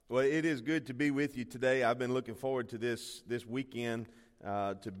Well, it is good to be with you today. I've been looking forward to this weekend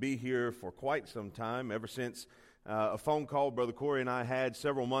to be here for quite some time, ever since a phone call Brother Corey and I had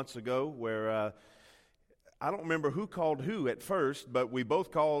several months ago where I don't remember who called who at first, but we both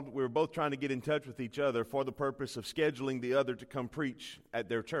called. We were both trying to get in touch with each other for the purpose of scheduling the other to come preach at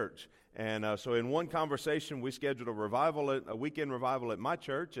their church. And so in one conversation, we scheduled a weekend revival at my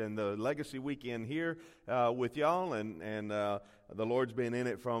church and the Legacy weekend here with y'all, and the Lord's been in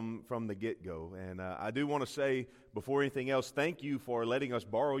it from the get-go. And I do want to say, before anything else, thank you for letting us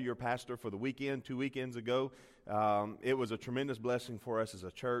borrow your pastor for the weekend 2 weekends ago. It was a tremendous blessing for us as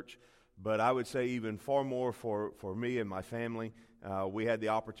a church, but I would say even far more for me and my family. We had the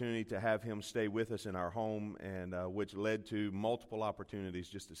opportunity to have him stay with us in our home, and which led to multiple opportunities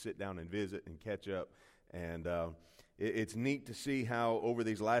just to sit down and visit and catch up. And it's neat to see how over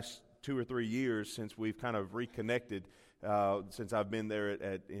these last 2 or 3 years since we've kind of reconnected, since I've been there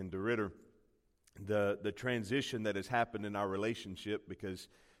in DeRidder, the transition that has happened in our relationship, because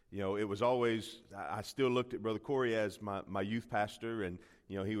it was always, I still looked at Brother Corey as my youth pastor, and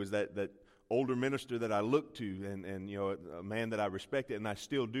he was that older minister that I looked to, and a man that I respected, and I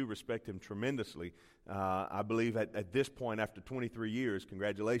still do respect him tremendously. I believe at this point, after 23 years,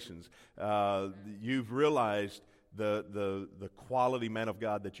 congratulations, you've realized the quality man of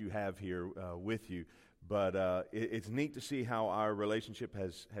God that you have here with you. But it's neat to see how our relationship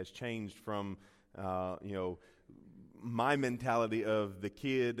has changed from my mentality of the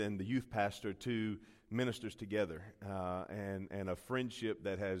kid and the youth pastor to ministers together, and a friendship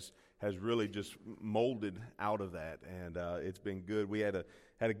that has really just molded out of that, and it's been good. We had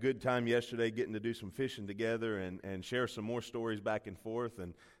a good time yesterday getting to do some fishing together and share some more stories back and forth,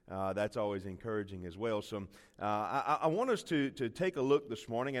 and that's always encouraging as well. So I want us to take a look this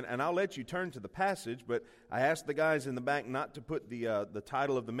morning, and I'll let you turn to the passage, but I asked the guys in the back not to put the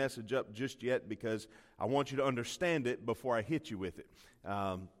title of the message up just yet, because I want you to understand it before I hit you with it.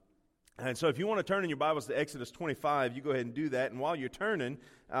 And so if you want to turn in your Bibles to Exodus 25, you go ahead and do that. And while you're turning,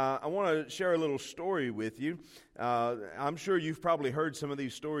 I want to share a little story with you. I'm sure you've probably heard some of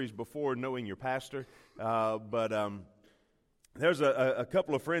these stories before knowing your pastor, but there's a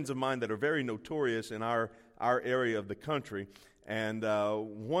couple of friends of mine that are very notorious in our area of the country. And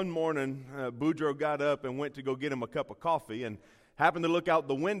one morning, Boudreaux got up and went to go get him a cup of coffee, and happened to look out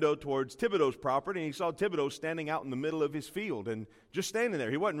the window towards Thibodeau's property, and he saw Thibodeau standing out in the middle of his field and just standing there.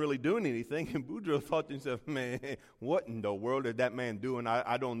 He wasn't really doing anything, and Boudreaux thought to himself, man, what in the world is that man doing?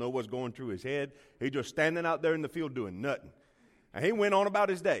 I don't know what's going through his head. He's just standing out there in the field doing nothing. And he went on about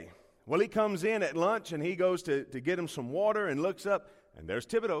his day. Well, he comes in at lunch, and he goes to get him some water and looks up, and there's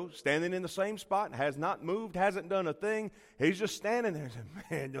Thibodeau standing in the same spot, has not moved, hasn't done a thing. He's just standing there.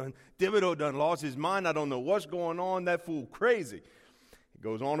 Man, Thibodeau done lost his mind. I don't know what's going on. That fool crazy. He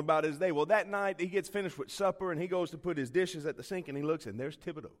goes on about his day. Well, that night he gets finished with supper, and he goes to put his dishes at the sink, and he looks, and there's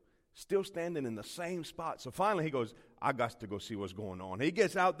Thibodeau still standing in the same spot. So finally he goes, I got to go see what's going on. He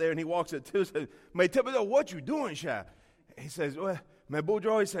gets out there, and he walks up to him and says, man, Thibodeau, what you doing, Shy? He says, well, man,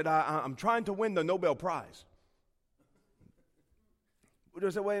 Boudreaux, he said, I'm trying to win the Nobel Prize.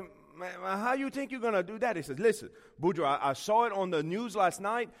 Boudreaux said, wait, man, how you think you're going to do that? He says, listen, Boudreaux, I saw it on the news last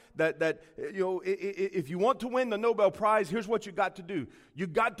night that if you want to win the Nobel Prize, here's what you got to do. You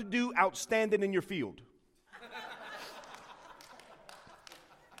got to do outstanding in your field.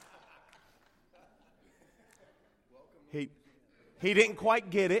 He didn't quite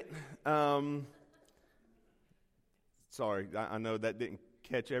get it. Sorry, I know that didn't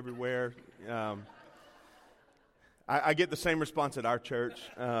catch everywhere. I get the same response at our church.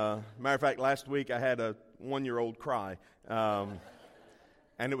 Matter of fact, last week I had a 1-year-old cry, and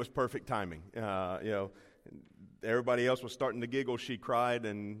it was perfect timing. Everybody else was starting to giggle. She cried,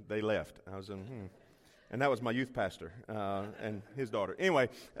 and they left. I was in, and that was my youth pastor and his daughter. Anyway,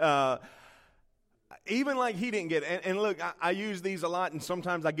 even like he didn't get it. And look, I use these a lot, and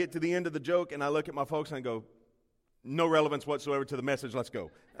sometimes I get to the end of the joke, and I look at my folks and I go, no relevance whatsoever to the message, let's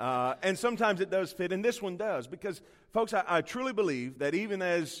go. And sometimes it does fit, and this one does, because, folks, I truly believe that even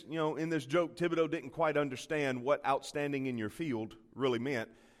as, in this joke, Thibodeau didn't quite understand what outstanding in your field really meant,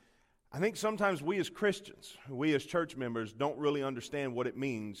 I think sometimes we as Christians, we as church members, don't really understand what it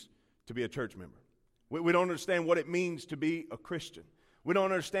means to be a church member. We don't understand what it means to be a Christian. We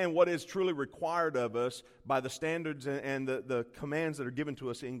don't understand what is truly required of us by the standards and the commands that are given to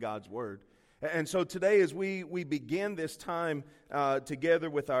us in God's Word. And so today, as we begin this time together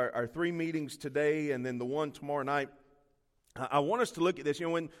with our 3 meetings today and then the one tomorrow night, I want us to look at this.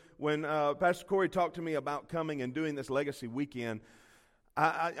 When Pastor Corey talked to me about coming and doing this Legacy weekend,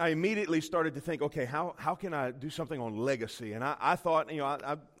 I immediately started to think, okay, how can I do something on legacy? And I thought,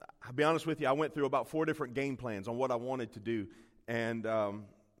 I'll be honest with you, I went through about 4 different game plans on what I wanted to do. And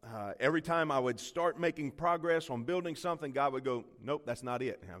every time I would start making progress on building something, God would go, nope, that's not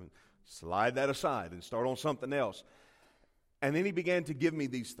it. I would slide that aside and start on something else. And then he began to give me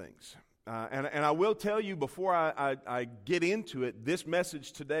these things. And I will tell you before I get into it, this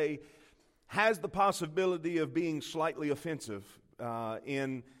message today has the possibility of being slightly offensive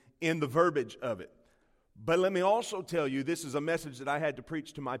in the verbiage of it. But let me also tell you, this is a message that I had to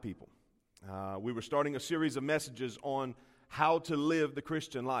preach to my people. We were starting a series of messages on how to live the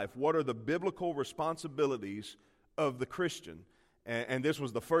Christian life. What are the biblical responsibilities of the Christian? And this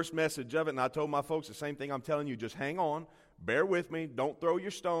was the first message of it, and I told my folks the same thing I'm telling you, just hang on, bear with me, don't throw your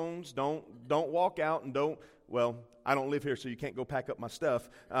stones, don't walk out, and I don't live here, so you can't go pack up my stuff,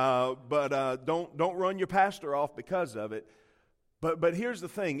 but don't run your pastor off because of it. But here's the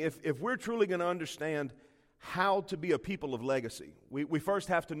thing, if we're truly going to understand how to be a people of legacy, we first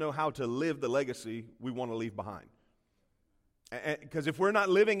have to know how to live the legacy we want to leave behind. Because if we're not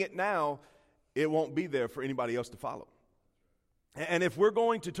living it now, it won't be there for anybody else to follow. And if we're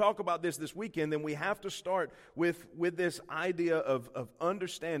going to talk about this weekend, then we have to start with this idea of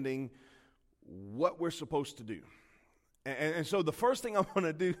understanding what we're supposed to do. And so the first thing I want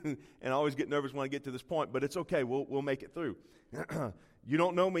to do, and I always get nervous when I get to this point, but it's okay, we'll make it through. You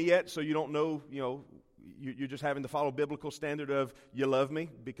don't know me yet, so you don't know, you're just having to follow biblical standard of you love me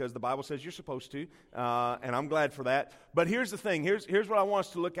because the Bible says you're supposed to, and I'm glad for that. But here's the thing, here's what I want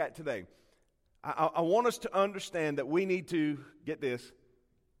us to look at today. I want us to understand that we need to, get this,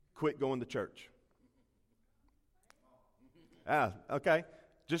 quit going to church. Okay.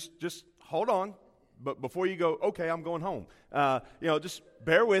 Just hold on. But before you go, okay, I'm going home. Just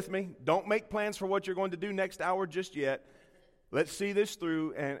bear with me. Don't make plans for what you're going to do next hour just yet. Let's see this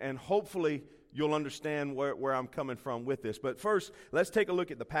through, and hopefully you'll understand where I'm coming from with this. But first, let's take a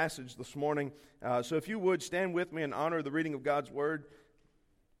look at the passage this morning. So if you would, stand with me in honor of the reading of God's Word.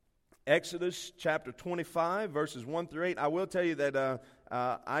 Exodus chapter 25, verses 1 through 8. I will tell you that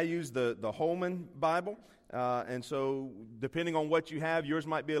I use the Holman Bible, and so depending on what you have, yours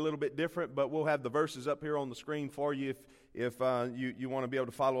might be a little bit different, but we'll have the verses up here on the screen for you if you want to be able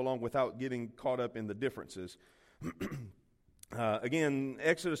to follow along without getting caught up in the differences. Again,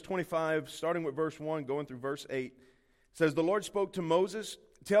 Exodus 25, starting with verse 1, going through verse 8, says, "The Lord spoke to Moses,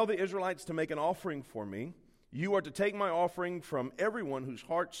 tell the Israelites to make an offering for me. You are to take my offering from everyone whose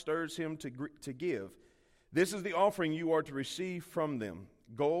heart stirs him to give. This is the offering you are to receive from them: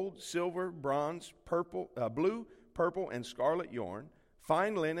 gold, silver, bronze, blue, purple, and scarlet yarn,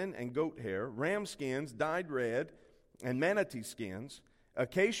 fine linen and goat hair, ram skins dyed red, and manatee skins,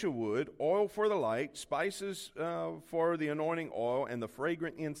 acacia wood, oil for the light, spices for the anointing oil and the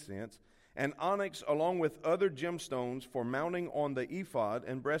fragrant incense, and onyx along with other gemstones for mounting on the ephod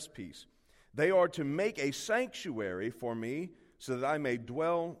and breastpiece. They are to make a sanctuary for me so that I may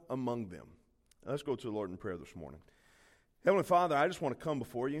dwell among them." Let's go to the Lord in prayer this morning. Heavenly Father, I just want to come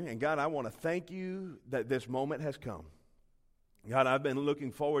before you, and God, I want to thank you that this moment has come. God, I've been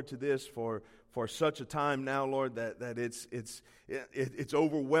looking forward to this for such a time now, Lord, that it's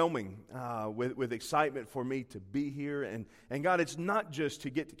overwhelming with excitement for me to be here. And God, it's not just to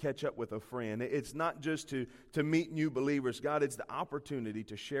get to catch up with a friend. It's not just to meet new believers. God, it's the opportunity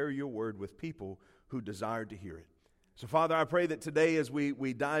to share your word with people who desire to hear it. So, Father, I pray that today as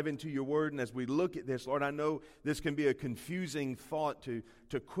we dive into your word and as we look at this, Lord, I know this can be a confusing thought to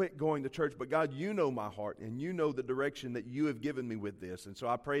quit going to church, but God, you know my heart and you know the direction that you have given me with this. And so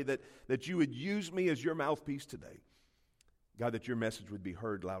I pray that you would use me as your mouthpiece today. God, that your message would be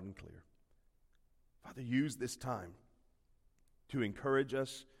heard loud and clear. Father, use this time to encourage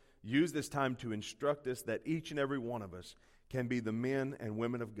us. Use this time to instruct us that each and every one of us can be the men and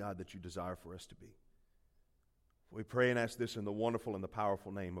women of God that you desire for us to be. We pray and ask this in the wonderful and the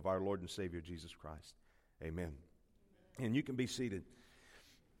powerful name of our Lord and Savior, Jesus Christ. Amen. And you can be seated.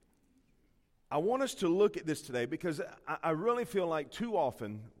 I want us to look at this today because I really feel like too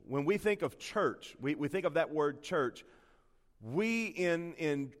often when we think of church, we think of that word church, we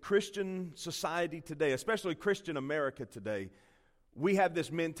in Christian society today, especially Christian America today, we have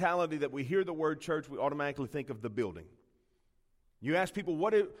this mentality that we hear the word church, we automatically think of the building. You ask people,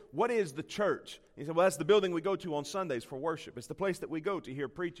 what is the church? He said, well, that's the building we go to on Sundays for worship. It's the place that we go to hear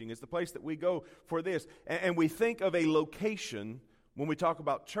preaching. It's the place that we go for this. And we think of a location when we talk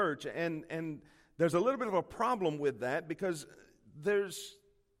about church. And there's a little bit of a problem with that because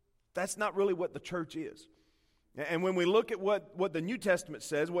that's not really what the church is. And when we look at what the New Testament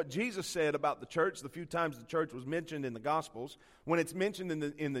says, what Jesus said about the church, the few times the church was mentioned in the Gospels, when it's mentioned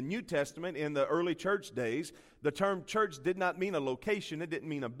in the New Testament, in the early church days, the term church did not mean a location, it didn't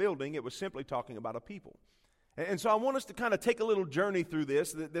mean a building, it was simply talking about a people. And so I want us to kind of take a little journey through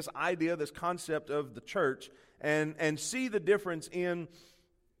this idea, this concept of the church, and see the difference in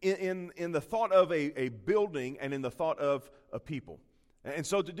the thought of a building and in the thought of a people. And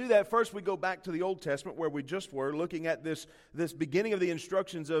so to do that, first we go back to the Old Testament where we just were, looking at this beginning of the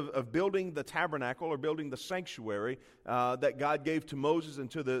instructions of building the tabernacle or building the sanctuary that God gave to Moses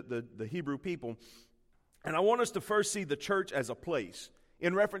and to the Hebrew people. And I want us to first see the church as a place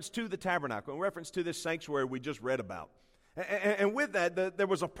in reference to the tabernacle, in reference to this sanctuary we just read about. And with that, there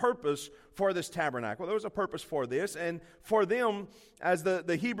was a purpose for this tabernacle. There was a purpose for this. And for them, as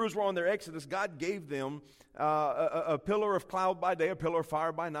the Hebrews were on their exodus, God gave them a pillar of cloud by day, a pillar of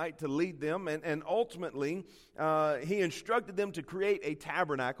fire by night to lead them. And ultimately, He instructed them to create a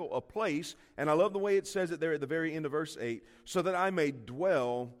tabernacle, a place. And I love the way it says it there at the very end of verse 8, so that I may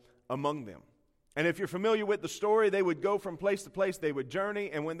dwell among them. And if you're familiar with the story, they would go from place to place, they would journey,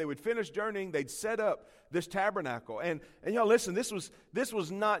 and when they would finish journeying, they'd set up this tabernacle. And y'all listen, this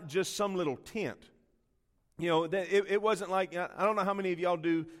was not just some little tent. You know, it wasn't like, I don't know how many of y'all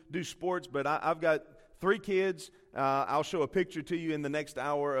do sports, but I've got 3 kids. I'll show a picture to you in the next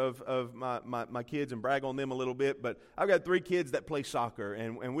hour of my kids and brag on them a little bit. But I've got 3 kids that play soccer,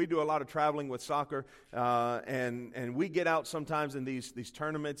 and we do a lot of traveling with soccer. And we get out sometimes in these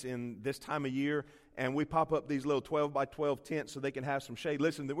tournaments in this time of year, and we pop up these little 12 by 12 tents so they can have some shade.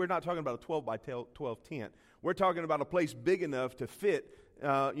 Listen, we're not talking about a 12 by 12 tent. We're talking about a place big enough to fit,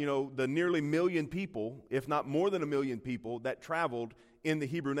 the nearly 1 million people, if not more than 1 million people, that traveled in the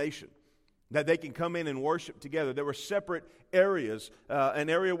Hebrew nation, that they can come in and worship together. There were separate areas, an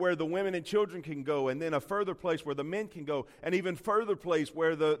area where the women and children can go, and then a further place where the men can go, and even further place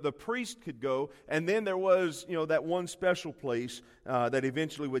where the priest could go. And then there was, that one special place that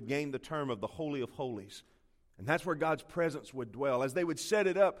eventually would gain the term of the Holy of Holies. And that's where God's presence would dwell. As they would set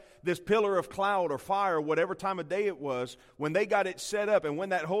it up, this pillar of cloud or fire, whatever time of day it was, when they got it set up and when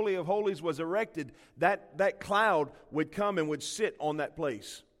that Holy of Holies was erected, that cloud would come and would sit on that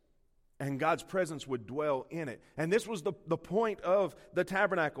place. And God's presence would dwell in it. And this was the point of the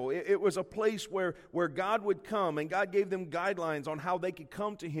tabernacle. It was a place where God would come, and God gave them guidelines on how they could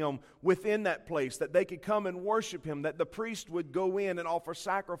come to Him within that place, that they could come and worship Him, that the priest would go in and offer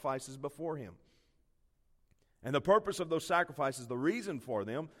sacrifices before Him. And the purpose of those sacrifices, the reason for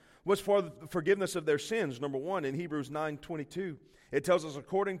them, was for the forgiveness of their sins. Number 1, in Hebrews 9:22, it tells us,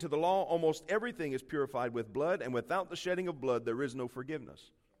 according to the law, almost everything is purified with blood, and without the shedding of blood, there is no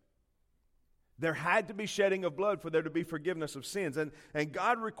forgiveness. There had to be shedding of blood for there to be forgiveness of sins. And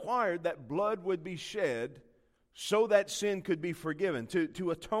God required that blood would be shed so that sin could be forgiven, to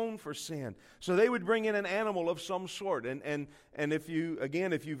atone for sin. So they would bring in an animal of some sort. And if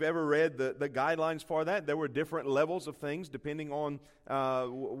you've ever read the guidelines for that, there were different levels of things depending on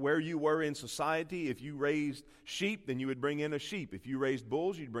where you were in society. If you raised sheep, then you would bring in a sheep. If you raised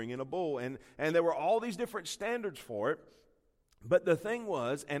bulls, you'd bring in a bull. And there were all these different standards for it. But the thing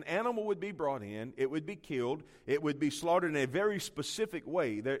was, an animal would be brought in, it would be killed, it would be slaughtered in a very specific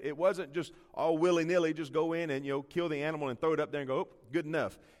way. It wasn't just all willy-nilly, just go in and kill the animal and throw it up there and go, oh, good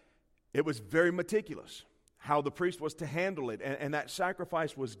enough. It was very meticulous how the priest was to handle it, and that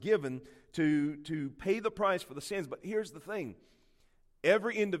sacrifice was given to pay the price for the sins. But here's the thing,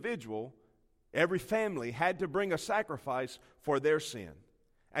 every individual, every family had to bring a sacrifice for their sin.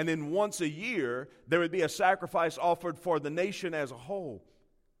 And then once a year, there would be a sacrifice offered for the nation as a whole.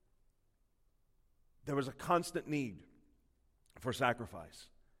 There was a constant need for sacrifice.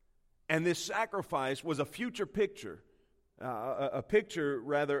 And this sacrifice was a future picture, of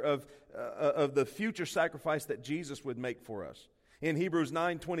the future sacrifice that Jesus would make for us. In Hebrews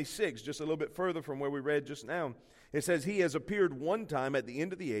 9:26, just a little bit further from where we read just now, it says, He has appeared one time at the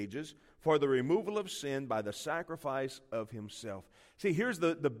end of the ages for the removal of sin by the sacrifice of Himself. See, here's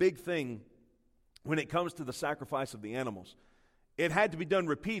the big thing when it comes to the sacrifice of the animals. It had to be done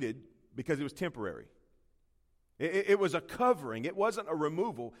repeated because it was temporary. It was a covering. It wasn't a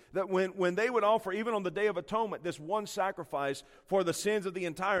removal. That when they would offer, even on the Day of Atonement, this one sacrifice for the sins of the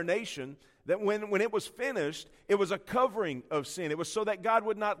entire nation, that when it was finished, it was a covering of sin. It was so that God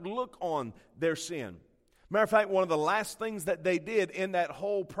would not look on their sin. Matter of fact, one of the last things that they did in that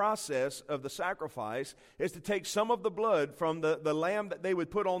whole process of the sacrifice is to take some of the blood from the lamb that they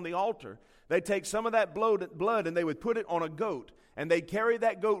would put on the altar. They'd take some of that blood and they would put it on a goat. And they'd carry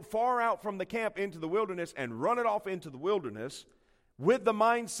that goat far out from the camp into the wilderness and run it off into the wilderness with the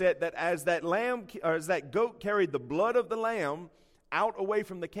mindset that as that goat carried the blood of the lamb out away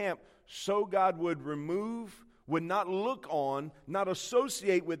from the camp, so God would not look on, not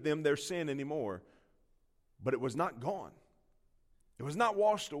associate with them their sin anymore. But it was not gone. It was not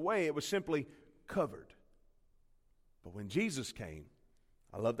washed away. It was simply covered. But when Jesus came,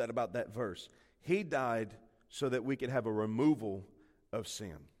 I love that about that verse, He died so that we could have a removal of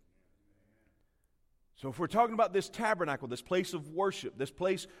sin. So if we're talking about this tabernacle, this place of worship, this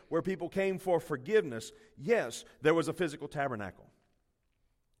place where people came for forgiveness, yes, there was a physical tabernacle.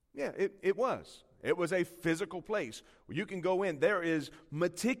 Yeah, it was. It was a physical place where you can go in. There is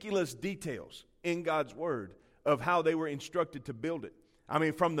meticulous details in God's Word of how they were instructed to build it. I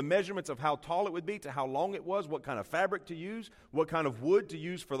mean, from the measurements of how tall it would be to how long it was, what kind of fabric to use, what kind of wood to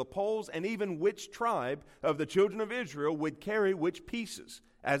use for the poles, and even which tribe of the children of Israel would carry which pieces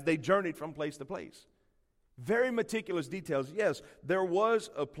as they journeyed from place to place. Very meticulous details. Yes, there was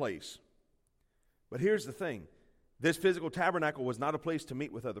a place. But here's the thing. This physical tabernacle was not a place to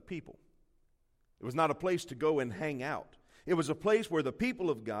meet with other people. It was not a place to go and hang out. It was a place where the people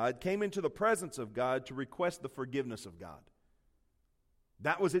of God came into the presence of God to request the forgiveness of God.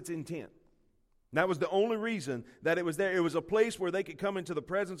 That was its intent. That was the only reason that it was there. It was a place where they could come into the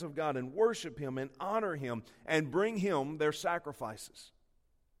presence of God and worship Him and honor Him and bring Him their sacrifices.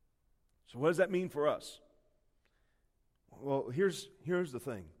 So what does that mean for us? Well, here's the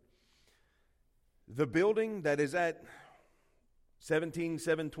thing. The building that is at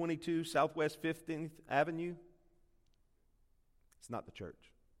 17722 Southwest 15th Avenue, it's not the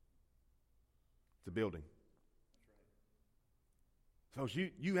church. It's a building. Folks,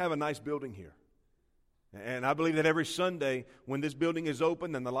 you have a nice building here. And I believe that every Sunday when this building is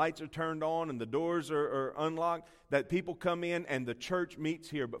open and the lights are turned on and the doors are unlocked, that people come in and the church meets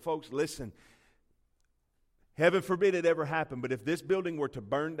here. But folks, listen, heaven forbid it ever happen, but if this building were to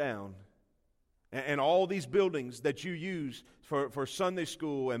burn down, and all these buildings that you use for Sunday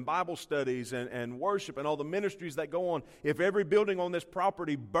school and Bible studies and worship and all the ministries that go on, if every building on this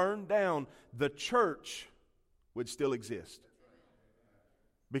property burned down, the church would still exist.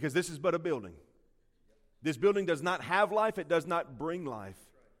 Because this is but a building. This building does not have life. It does not bring life.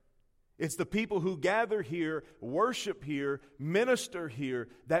 It's the people who gather here, worship here, minister here,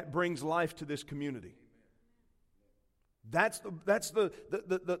 that brings life to this community. That's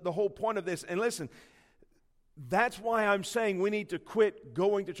the whole point of this. And listen, that's why I'm saying we need to quit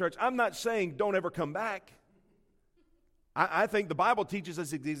going to church. I'm not saying don't ever come back. I think the Bible teaches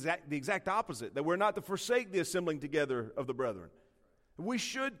us the exact opposite, that we're not to forsake the assembling together of the brethren. We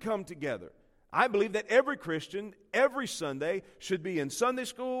should come together. I believe that every Christian, every Sunday, should be in Sunday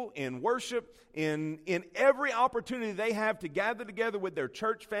school, in worship, in every opportunity they have to gather together with their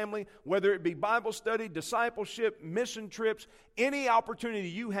church family, whether it be Bible study, discipleship, mission trips, any opportunity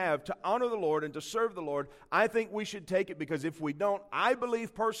you have to honor the Lord and to serve the Lord, I think we should take it, because if we don't, I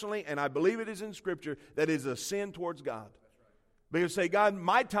believe personally, and I believe it is in Scripture, that it is a sin towards God. Because say, God,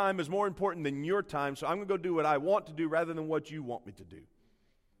 my time is more important than your time, so I'm going to go do what I want to do rather than what you want me to do.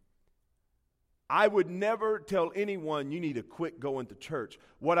 I would never tell anyone you need to quit going to church.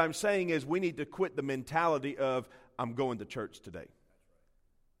 What I'm saying is we need to quit the mentality of, I'm going to church today.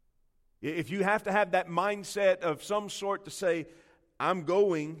 If you have to have that mindset of some sort to say, I'm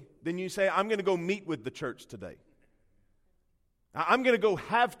going, then you say, I'm going to go meet with the church today. I'm going to go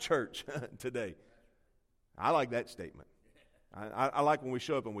have church today. I like that statement. I like when we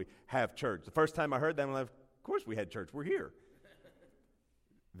show up and we have church. The first time I heard that, I'm like, of course we had church. We're here.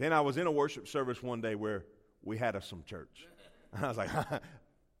 Then I was in a worship service one day where we had us some church. I was like,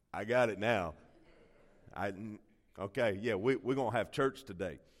 I got it now. Okay, yeah, we're going to have church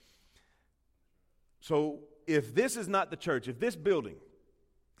today. So if this is not the church, if this building,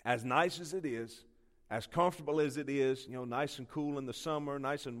 as nice as it is, as comfortable as it is, you know, nice and cool in the summer,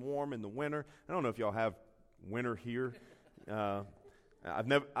 nice and warm in the winter. I don't know if y'all have winter here. I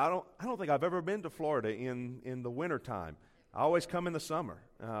don't think I've ever been to Florida in the winter time. I always come in the summer.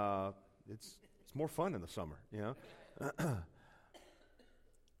 It's more fun in the summer, you know.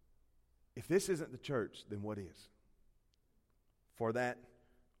 If this isn't the church, then what is? For that,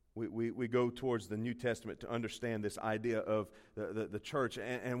 we go towards the New Testament to understand this idea of the church.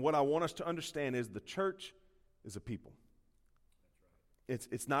 And what I want us to understand is the church is a people.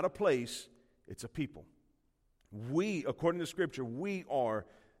 It's not a place, it's a people. We, according to Scripture, we are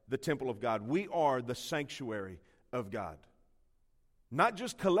the temple of God. We are the sanctuary of God. Not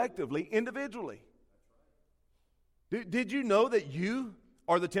just collectively, individually. Did you know that you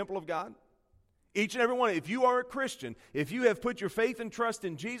are the temple of God? Each and every one. If you are a Christian, if you have put your faith and trust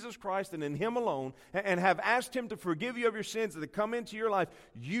in Jesus Christ and in Him alone, and have asked Him to forgive you of your sins that have come into your life,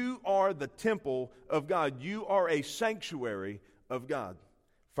 you are the temple of God. You are a sanctuary of God.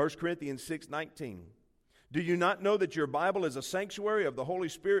 1 Corinthians 6:19. Do you not know that your Bible is a sanctuary of the Holy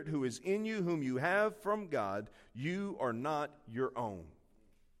Spirit who is in you, whom you have from God? You are not your own.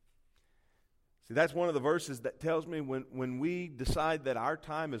 See, that's one of the verses that tells me when we decide that our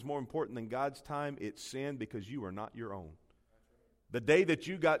time is more important than God's time, it's sin, because you are not your own. The day that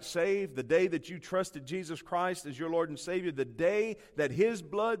you got saved, the day that you trusted Jesus Christ as your Lord and Savior, the day that His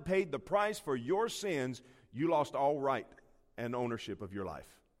blood paid the price for your sins, you lost all right and ownership of your life.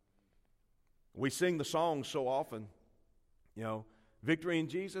 We sing the song so often, victory in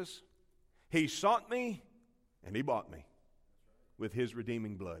Jesus. He sought me and He bought me with His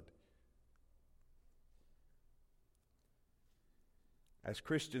redeeming blood. As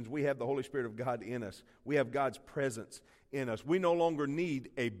Christians, we have the Holy Spirit of God in us. We have God's presence in us. We no longer need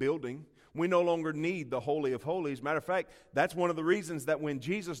a building. We no longer need the Holy of Holies. Matter of fact, that's one of the reasons that when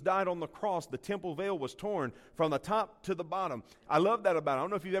Jesus died on the cross, the temple veil was torn from the top to the bottom. I love that about it. I don't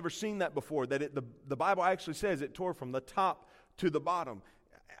know if you've ever seen that before, that the Bible actually says it tore from the top to the bottom.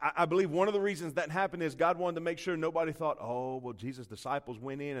 I believe one of the reasons that happened is God wanted to make sure nobody thought, Jesus' disciples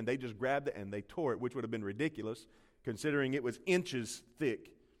went in and they just grabbed it and they tore it, which would have been ridiculous, considering it was inches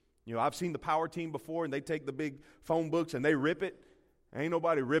thick. I've seen the power team before, and they take the big phone books and they rip it. Ain't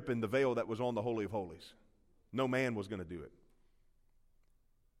nobody ripping the veil that was on the Holy of Holies. No man was going to do it.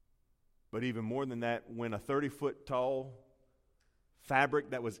 But even more than that, when a 30-foot tall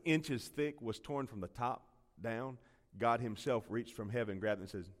fabric that was inches thick was torn from the top down, God Himself reached from heaven, grabbed it, and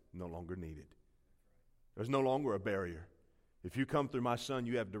says, no longer needed. There's no longer a barrier. If you come through my Son,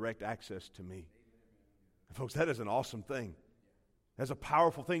 you have direct access to me. And folks, that is an awesome thing. That's a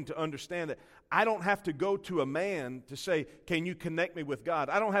powerful thing to understand, that I don't have to go to a man to say, can you connect me with God?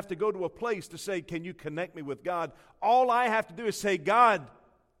 I don't have to go to a place to say, can you connect me with God? All I have to do is say, God,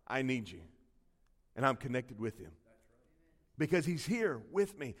 I need you. And I'm connected with Him. Because He's here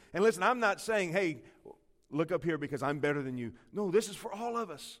with me. And listen, I'm not saying, hey, look up here because I'm better than you. No, this is for all of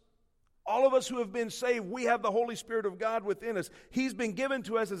us. All of us who have been saved, we have the Holy Spirit of God within us. He's been given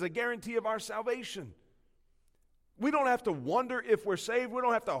to us as a guarantee of our salvation. We don't have to wonder if we're saved. We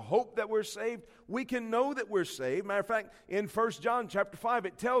don't have to hope that we're saved. We can know that we're saved. Matter of fact, in 1 John chapter 5,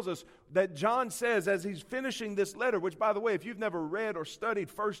 it tells us that John says, as he's finishing this letter, which, by the way, if you've never read or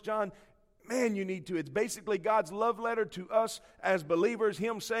studied 1 John, man, you need to. It's basically God's love letter to us as believers.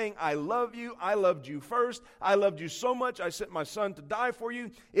 Him saying, I love you. I loved you first. I loved you so much, I sent my Son to die for you.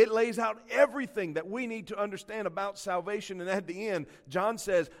 It lays out everything that we need to understand about salvation. And at the end, John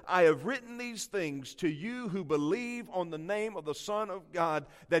says, I have written these things to you who believe on the name of the Son of God,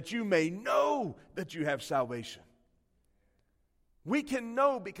 that you may know that you have salvation. We can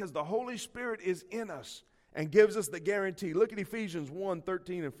know because the Holy Spirit is in us and gives us the guarantee. Look at Ephesians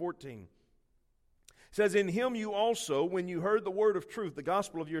 1:13 and 14. It says, in Him you also, when you heard the word of truth, the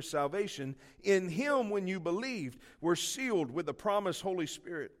gospel of your salvation, in Him when you believed, were sealed with the promised Holy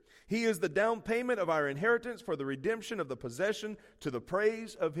Spirit. He is the down payment of our inheritance for the redemption of the possession to the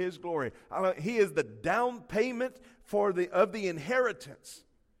praise of His glory. He is the down payment of the inheritance.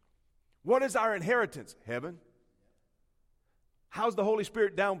 What is our inheritance? Heaven. How's the Holy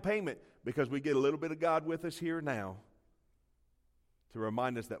Spirit down payment? Because we get a little bit of God with us here now, to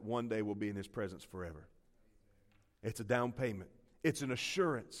remind us that one day we'll be in His presence forever. It's a down payment. It's an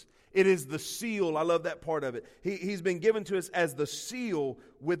assurance. It is the seal. I love that part of it. He's been given to us as the seal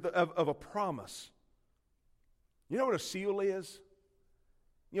of a promise. You know what a seal is?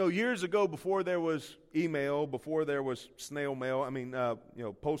 Years ago, before there was email, before there was snail mail,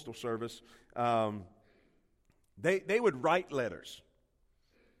 postal service, they would write letters.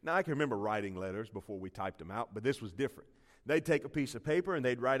 Now, I can remember writing letters before we typed them out, but this was different. They'd take a piece of paper and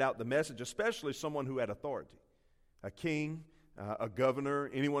they'd write out the message, especially someone who had authority. A king, a governor,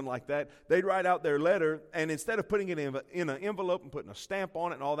 anyone like that. They'd write out their letter, and instead of putting it in an envelope and putting a stamp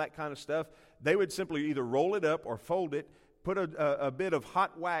on it and all that kind of stuff, they would simply either roll it up or fold it, put a bit of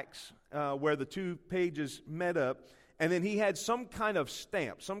hot wax where the two pages met up, and then he had some kind of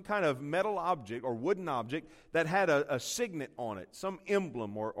stamp, some kind of metal object or wooden object that had a signet on it, some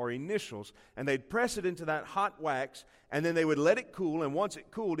emblem or initials, and they'd press it into that hot wax, and then they would let it cool, and once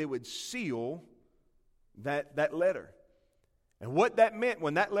it cooled, it would seal that letter. And what that meant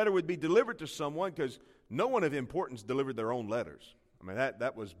when that letter would be delivered to someone, because no one of importance delivered their own letters.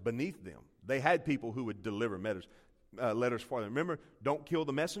 That was beneath them. They had people who would deliver letters for them. Remember, don't kill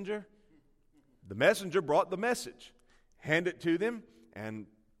the messenger? The messenger brought the message. Hand it to them, and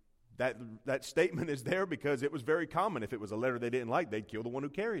That statement is there because it was very common. If it was a letter they didn't like, they'd kill the one who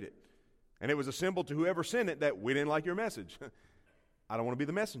carried it. And it was a symbol to whoever sent it that we didn't like your message. I don't want to be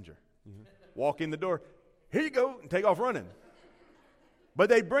the messenger. Walk in the door, here you go, and take off running. But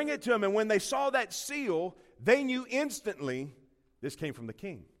they bring it to him, and when they saw that seal, they knew instantly this came from the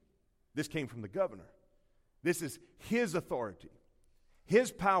king. This came from the governor. This is his authority.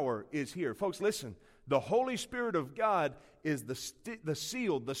 His power is here. Folks, listen. The Holy Spirit of God is the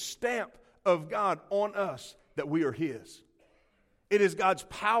seal, the stamp of God on us that we are his. It is God's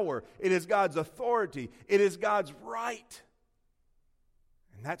power. It is God's authority. It is God's right.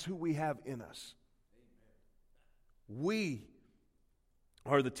 And that's who we have in us. We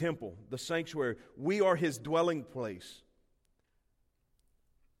are the temple, the sanctuary. We are his dwelling place.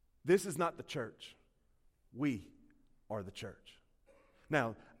 This is not the church. We are the church.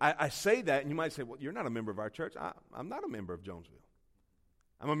 Now, I say that, and you might say, well, you're not a member of our church. I'm not a member of Jonesville.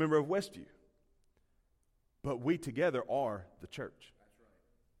 I'm a member of Westview. But we together are the church.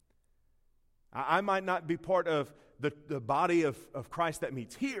 I might not be part of the body of Christ that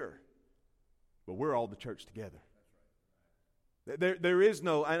meets here, but we're all the church together. There is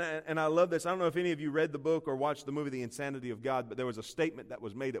no, and I love this. I don't know if any of you read the book or watched the movie The Insanity of God, but there was a statement that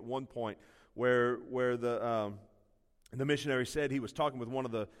was made at one point where the missionary said he was talking with one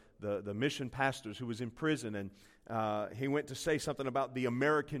of the mission pastors who was in prison, and he went to say something about the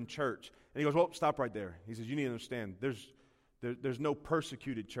American church. And he goes, well, stop right there. He says, you need to understand, there's no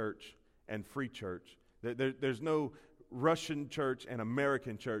persecuted church and free church. There's no Russian church and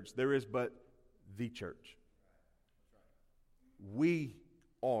American church. There is but the church. We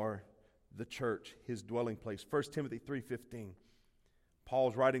are the church, his dwelling place. 1 Timothy 3:15.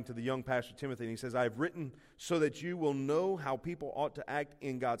 Paul's writing to the young pastor Timothy, and he says, I have written so that you will know how people ought to act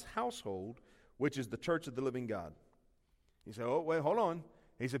in God's household, which is the church of the living God. He said, oh, wait, hold on.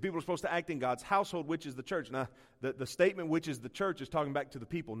 He said, people are supposed to act in God's household, which is the church. Now, the statement, which is the church, is talking back to the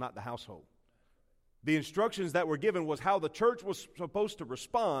people, not the household. The instructions that were given was how the church was supposed to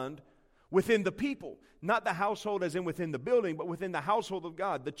respond within the people, not the household as in within the building, but within the household of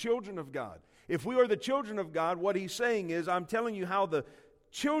God, the children of God. If we are the children of God, what he's saying is, I'm telling you how the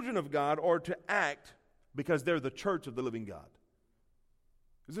children of God are to act because they're the church of the living God.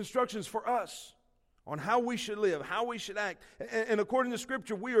 There's instructions for us on how we should live, how we should act. And according to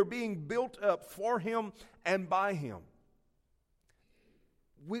Scripture, we are being built up for him and by him.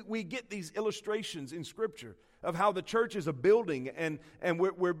 We get these illustrations in Scripture of how the church is a building and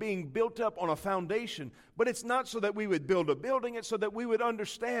we're being built up on a foundation. But it's not so that we would build a building. It's so that we would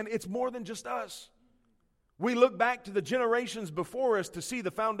understand it's more than just us. We look back to the generations before us to see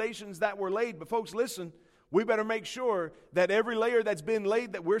the foundations that were laid. But folks, listen, we better make sure that every layer that's been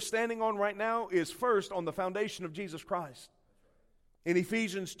laid that we're standing on right now is first on the foundation of Jesus Christ. In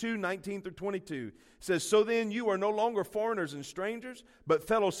Ephesians 2:19-22, it says, so then you are no longer foreigners and strangers, but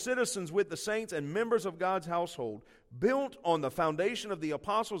fellow citizens with the saints and members of God's household, built on the foundation of the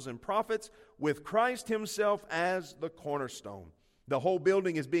apostles and prophets, with Christ himself as the cornerstone. The whole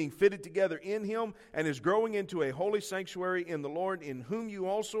building is being fitted together in him and is growing into a holy sanctuary in the Lord, in whom you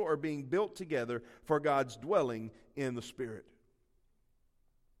also are being built together for God's dwelling in the Spirit.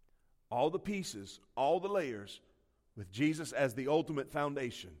 All the pieces, all the layers, with Jesus as the ultimate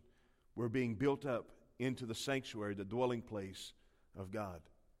foundation, we're being built up into the sanctuary, the dwelling place of God.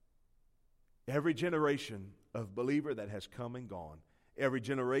 Every generation of believer that has come and gone, every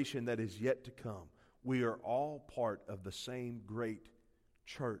generation that is yet to come, we are all part of the same great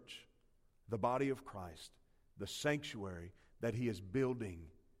church, the body of Christ, the sanctuary that he is building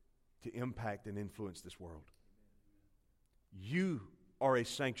to impact and influence this world. You are a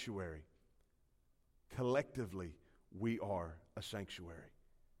sanctuary. Collectively, we are a sanctuary.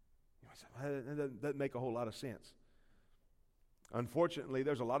 That doesn't make a whole lot of sense. Unfortunately,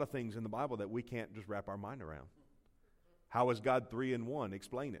 there's a lot of things in the Bible that we can't just wrap our mind around. How is God 3 in 1?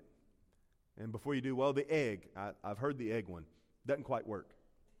 Explain it. And before you do, well, the egg. I've heard the egg one. Doesn't quite work.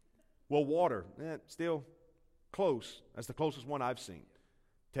 Well, water. Still close. That's the closest one I've seen.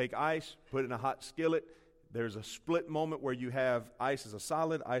 Take ice, put it in a hot skillet. There's a split moment where you have ice as a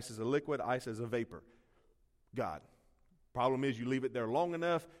solid, ice as a liquid, ice as a vapor. God. Problem is you leave it there long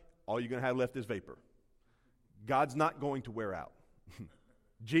enough, all you're going to have left is vapor. God's not going to wear out.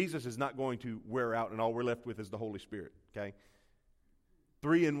 Jesus is not going to wear out, and all we're left with is the Holy Spirit. Okay?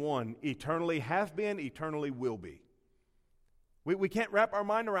 3 in 1, eternally have been, eternally will be. We can't wrap our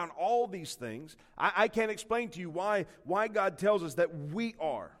mind around all these things. I can't explain to you why God tells us that we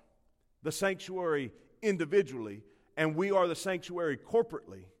are the sanctuary individually and we are the sanctuary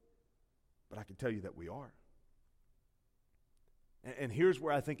corporately. But I can tell you that we are. And here's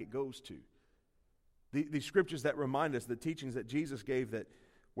where I think it goes to. These scriptures that remind us, the teachings that Jesus gave, that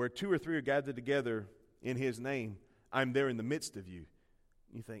where two or three are gathered together in His name, I'm there in the midst of you.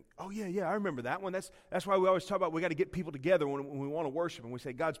 You think, oh yeah, I remember that one. That's why we always talk about we got to get people together when we want to worship. And we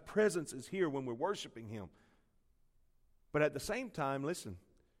say God's presence is here when we're worshiping Him. But at the same time, listen,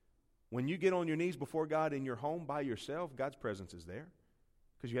 when you get on your knees before God in your home by yourself, God's presence is there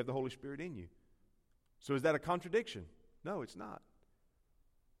because you have the Holy Spirit in you. So is that a contradiction? No, it's not.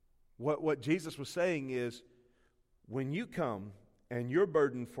 What Jesus was saying is, when you come and you're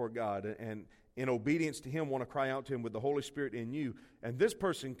burdened for God and in obedience to Him want to cry out to Him with the Holy Spirit in you, and this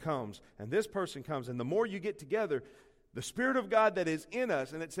person comes, and this person comes, and the more you get together, the Spirit of God that is in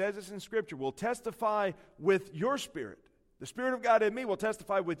us, and it says this in Scripture, will testify with your spirit. The Spirit of God in me will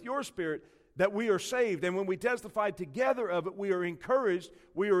testify with your spirit that we are saved. And when we testify together of it, we are encouraged,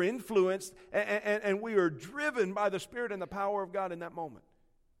 we are influenced, and we are driven by the Spirit and the power of God in that moment.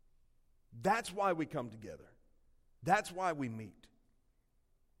 That's why we come together. That's why we meet.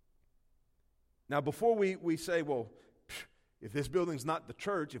 Now, before we say, well, if this building's not the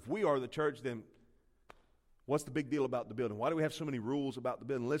church, if we are the church, then what's the big deal about the building? Why do we have so many rules about the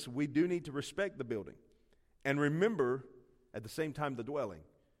building? Listen, we do need to respect the building. And remember, at the same time, the dwelling.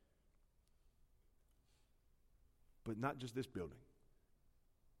 But not just this building.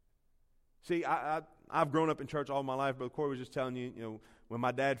 See, I've grown up in church all my life. Brother Corey was just telling you, when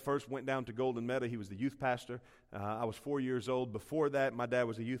my dad first went down to Golden Meadow, he was the youth pastor. I was 4 years old. Before that, my dad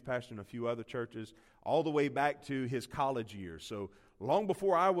was a youth pastor in a few other churches, all the way back to his college years. So long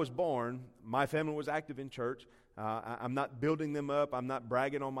before I was born, my family was active in church. I'm not building them up. I'm not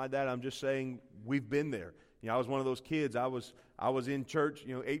bragging on my dad. I'm just saying we've been there. I was one of those kids. I was in church,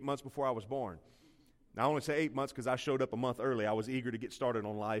 8 months before I was born. Now, I only say 8 months because I showed up a month early. I was eager to get started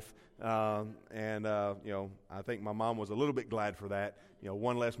on life. I think my mom was a little bit glad for that,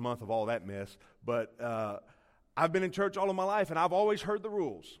 one less month of all that mess. But I've been in church all of my life, and I've always heard the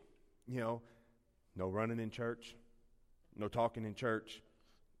rules. No running in church, no talking in church,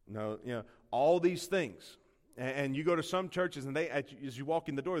 all these things. And you go to some churches, and as you walk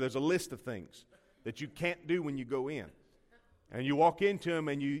in the door, there's a list of things that you can't do when you go in. And you walk into them,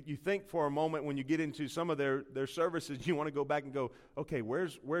 and you think for a moment when you get into some of their services, you want to go back and go, okay,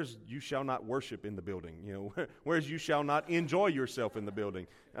 where's you shall not worship in the building? Where's you shall not enjoy yourself in the building?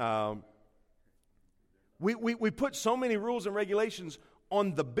 We put so many rules and regulations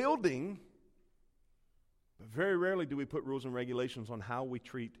on the building, but very rarely do we put rules and regulations on how we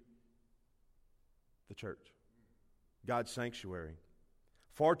treat the church, God's sanctuary.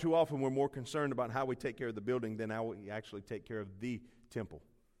 Far too often we're more concerned about how we take care of the building than how we actually take care of the temple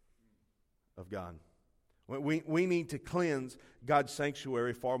of God. We need to cleanse God's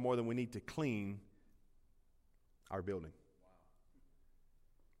sanctuary far more than we need to clean our building.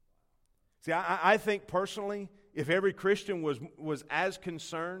 See, I think personally, if every Christian was as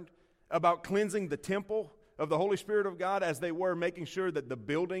concerned about cleansing the temple of the Holy Spirit of God as they were making sure that the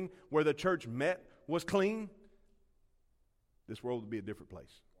building where the church met was clean, this world would be a different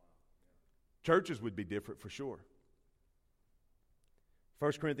place. Churches would be different for sure.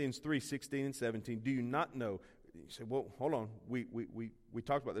 1 Corinthians 3, 16 and 17. Do you not know? You say, well, hold on. We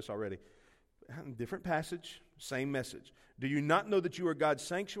talked about this already. Different passage, same message. Do you not know that you are God's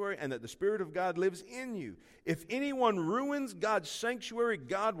sanctuary and that the Spirit of God lives in you? If anyone ruins God's sanctuary,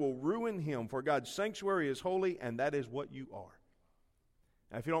 God will ruin him. For God's sanctuary is holy, and that is what you are.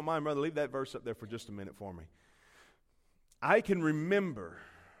 Now, if you don't mind, brother, leave that verse up there for just a minute for me. I can remember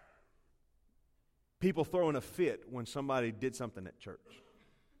people throwing a fit when somebody did something at church.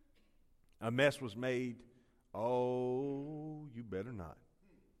 A mess was made. Oh, you better not.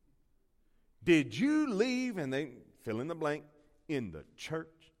 Did you leave, and they fill in the blank, in the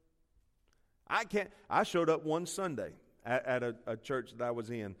church? I showed up one Sunday at a church that I was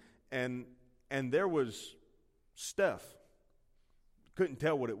in, and there was stuff. Couldn't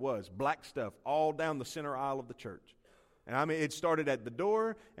tell what it was. Black stuff all down the center aisle of the church. And I mean, it started at the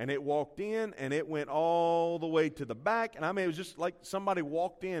door, and it walked in, and it went all the way to the back. And I mean, it was just like somebody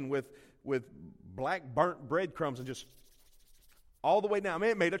walked in with black burnt breadcrumbs and just all the way down. I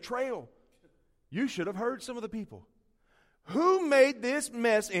mean, it made a trail. You should have heard some of the people. Who made this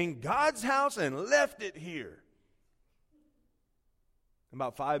mess in God's house and left it here?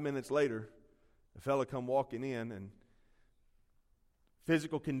 About 5 minutes later, a fella come walking in, and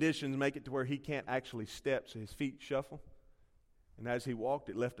physical conditions make it to where he can't actually step, so his feet shuffle. And as he walked,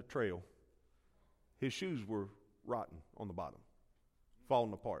 it left a trail. His shoes were rotten on the bottom,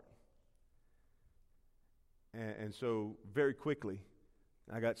 falling apart. And so very quickly,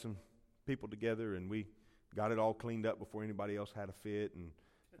 I got some people together, and we got it all cleaned up before anybody else had a fit.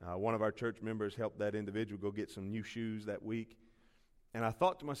 And one of our church members helped that individual go get some new shoes that week. And I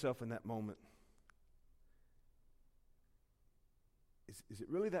thought to myself in that moment, is it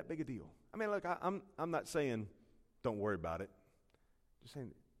really that big a deal? I mean, look, I'm not saying don't worry about it. Just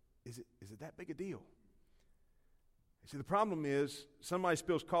saying, is it that big a deal? See, the problem is somebody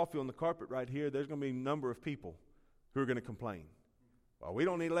spills coffee on the carpet right here, there's going to be a number of people who are going to complain. Well, we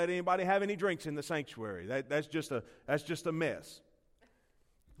don't need to let anybody have any drinks in the sanctuary. That's just a mess.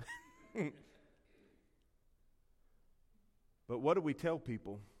 But what do we tell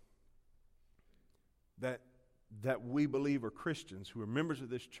people that we believe are Christians, who are members of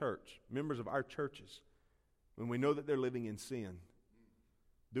this church, members of our churches, when we know that they're living in sin?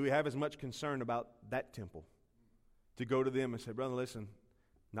 Do we have as much concern about that temple to go to them and say, brother, listen,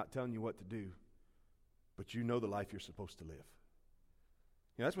 not telling you what to do, but you know the life you're supposed to live?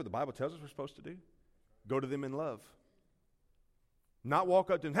 You know, that's what the Bible tells us we're supposed to do. Go to them in love. Not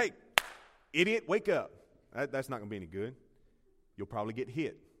walk up to them, hey, idiot, wake up. That's not going to be any good. You'll probably get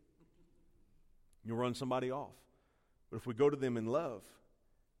hit. You'll run somebody off. But if we go to them in love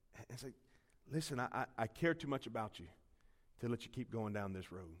and say, listen, I care too much about you to let you keep going down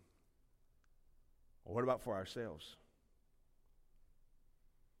this road. Or what about for ourselves?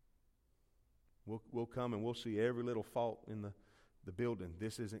 We'll come and we'll see every little fault in the building.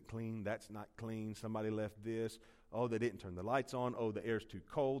 This isn't clean. That's not clean. Somebody left this. Oh, they didn't turn the lights on. Oh, the air's too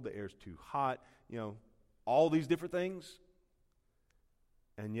cold. The air's too hot. You know, all these different things.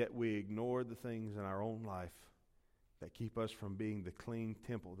 And yet we ignore the things in our own life that keep us from being the clean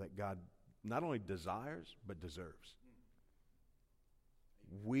temple that God not only desires, but deserves.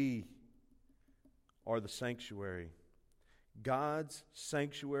 We are the sanctuary. God's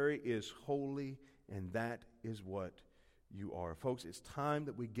sanctuary is holy, and that is what you are. Folks, it's time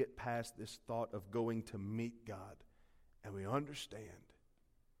that we get past this thought of going to meet God, and we understand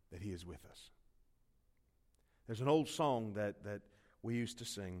that He is with us. There's an old song that we used to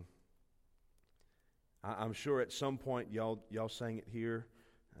sing. I'm sure at some point y'all sang it here.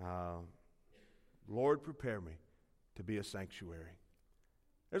 Lord, prepare me to be a sanctuary.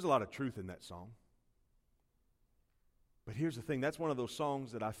 There's a lot of truth in that song. But here's the thing. That's one of those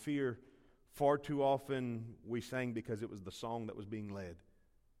songs that I fear far too often we sang because it was the song that was being led,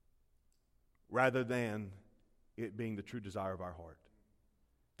 rather than it being the true desire of our heart.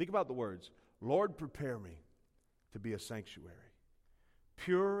 Think about the words. Lord, prepare me to be a sanctuary,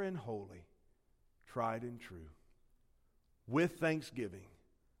 pure and holy, tried and true. With thanksgiving,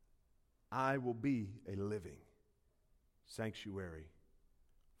 I will be a living sanctuary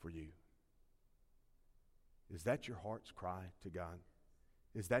for you. Is that your heart's cry to God?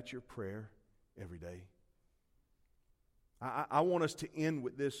 Is that your prayer every day? I want us to end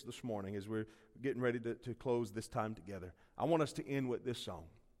with this morning as we're getting ready to close this time together. I want us to end with this song.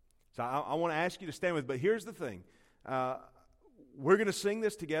 So I want to ask you to stand with, but here's the thing. We're going to sing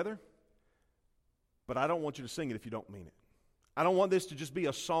this together, but I don't want you to sing it if you don't mean it. I don't want this to just be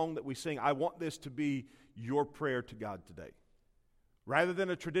a song that we sing. I want this to be your prayer to God today. Rather than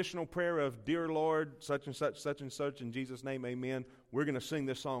a traditional prayer of, dear Lord, such and such, in Jesus' name, amen, we're going to sing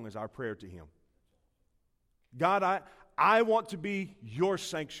this song as our prayer to Him. God, I want to be your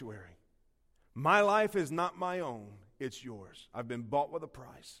sanctuary. My life is not my own, it's yours. I've been bought with a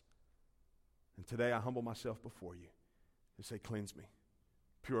price. And today I humble myself before you and say, cleanse me,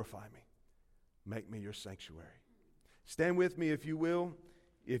 purify me, make me your sanctuary. Stand with me if you will.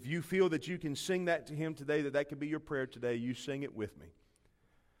 If you feel that you can sing that to Him today, that could be your prayer today, you sing it with me.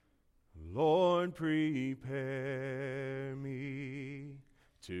 Lord, prepare me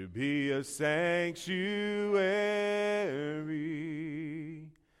to be a sanctuary,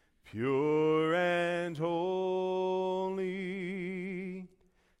 pure and holy,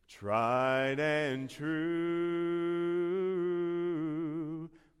 tried and true,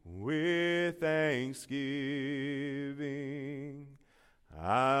 with thanksgiving.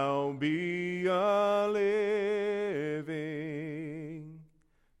 I'll be a living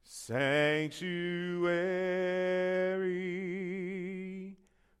sanctuary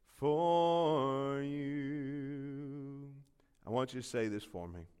for you. I want you to say this for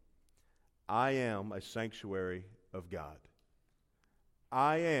me. I am a sanctuary of God.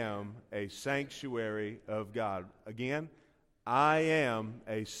 I am a sanctuary of God. Again, I am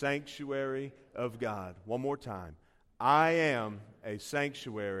a sanctuary of God. One more time. I am a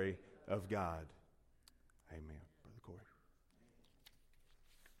sanctuary of God. Amen.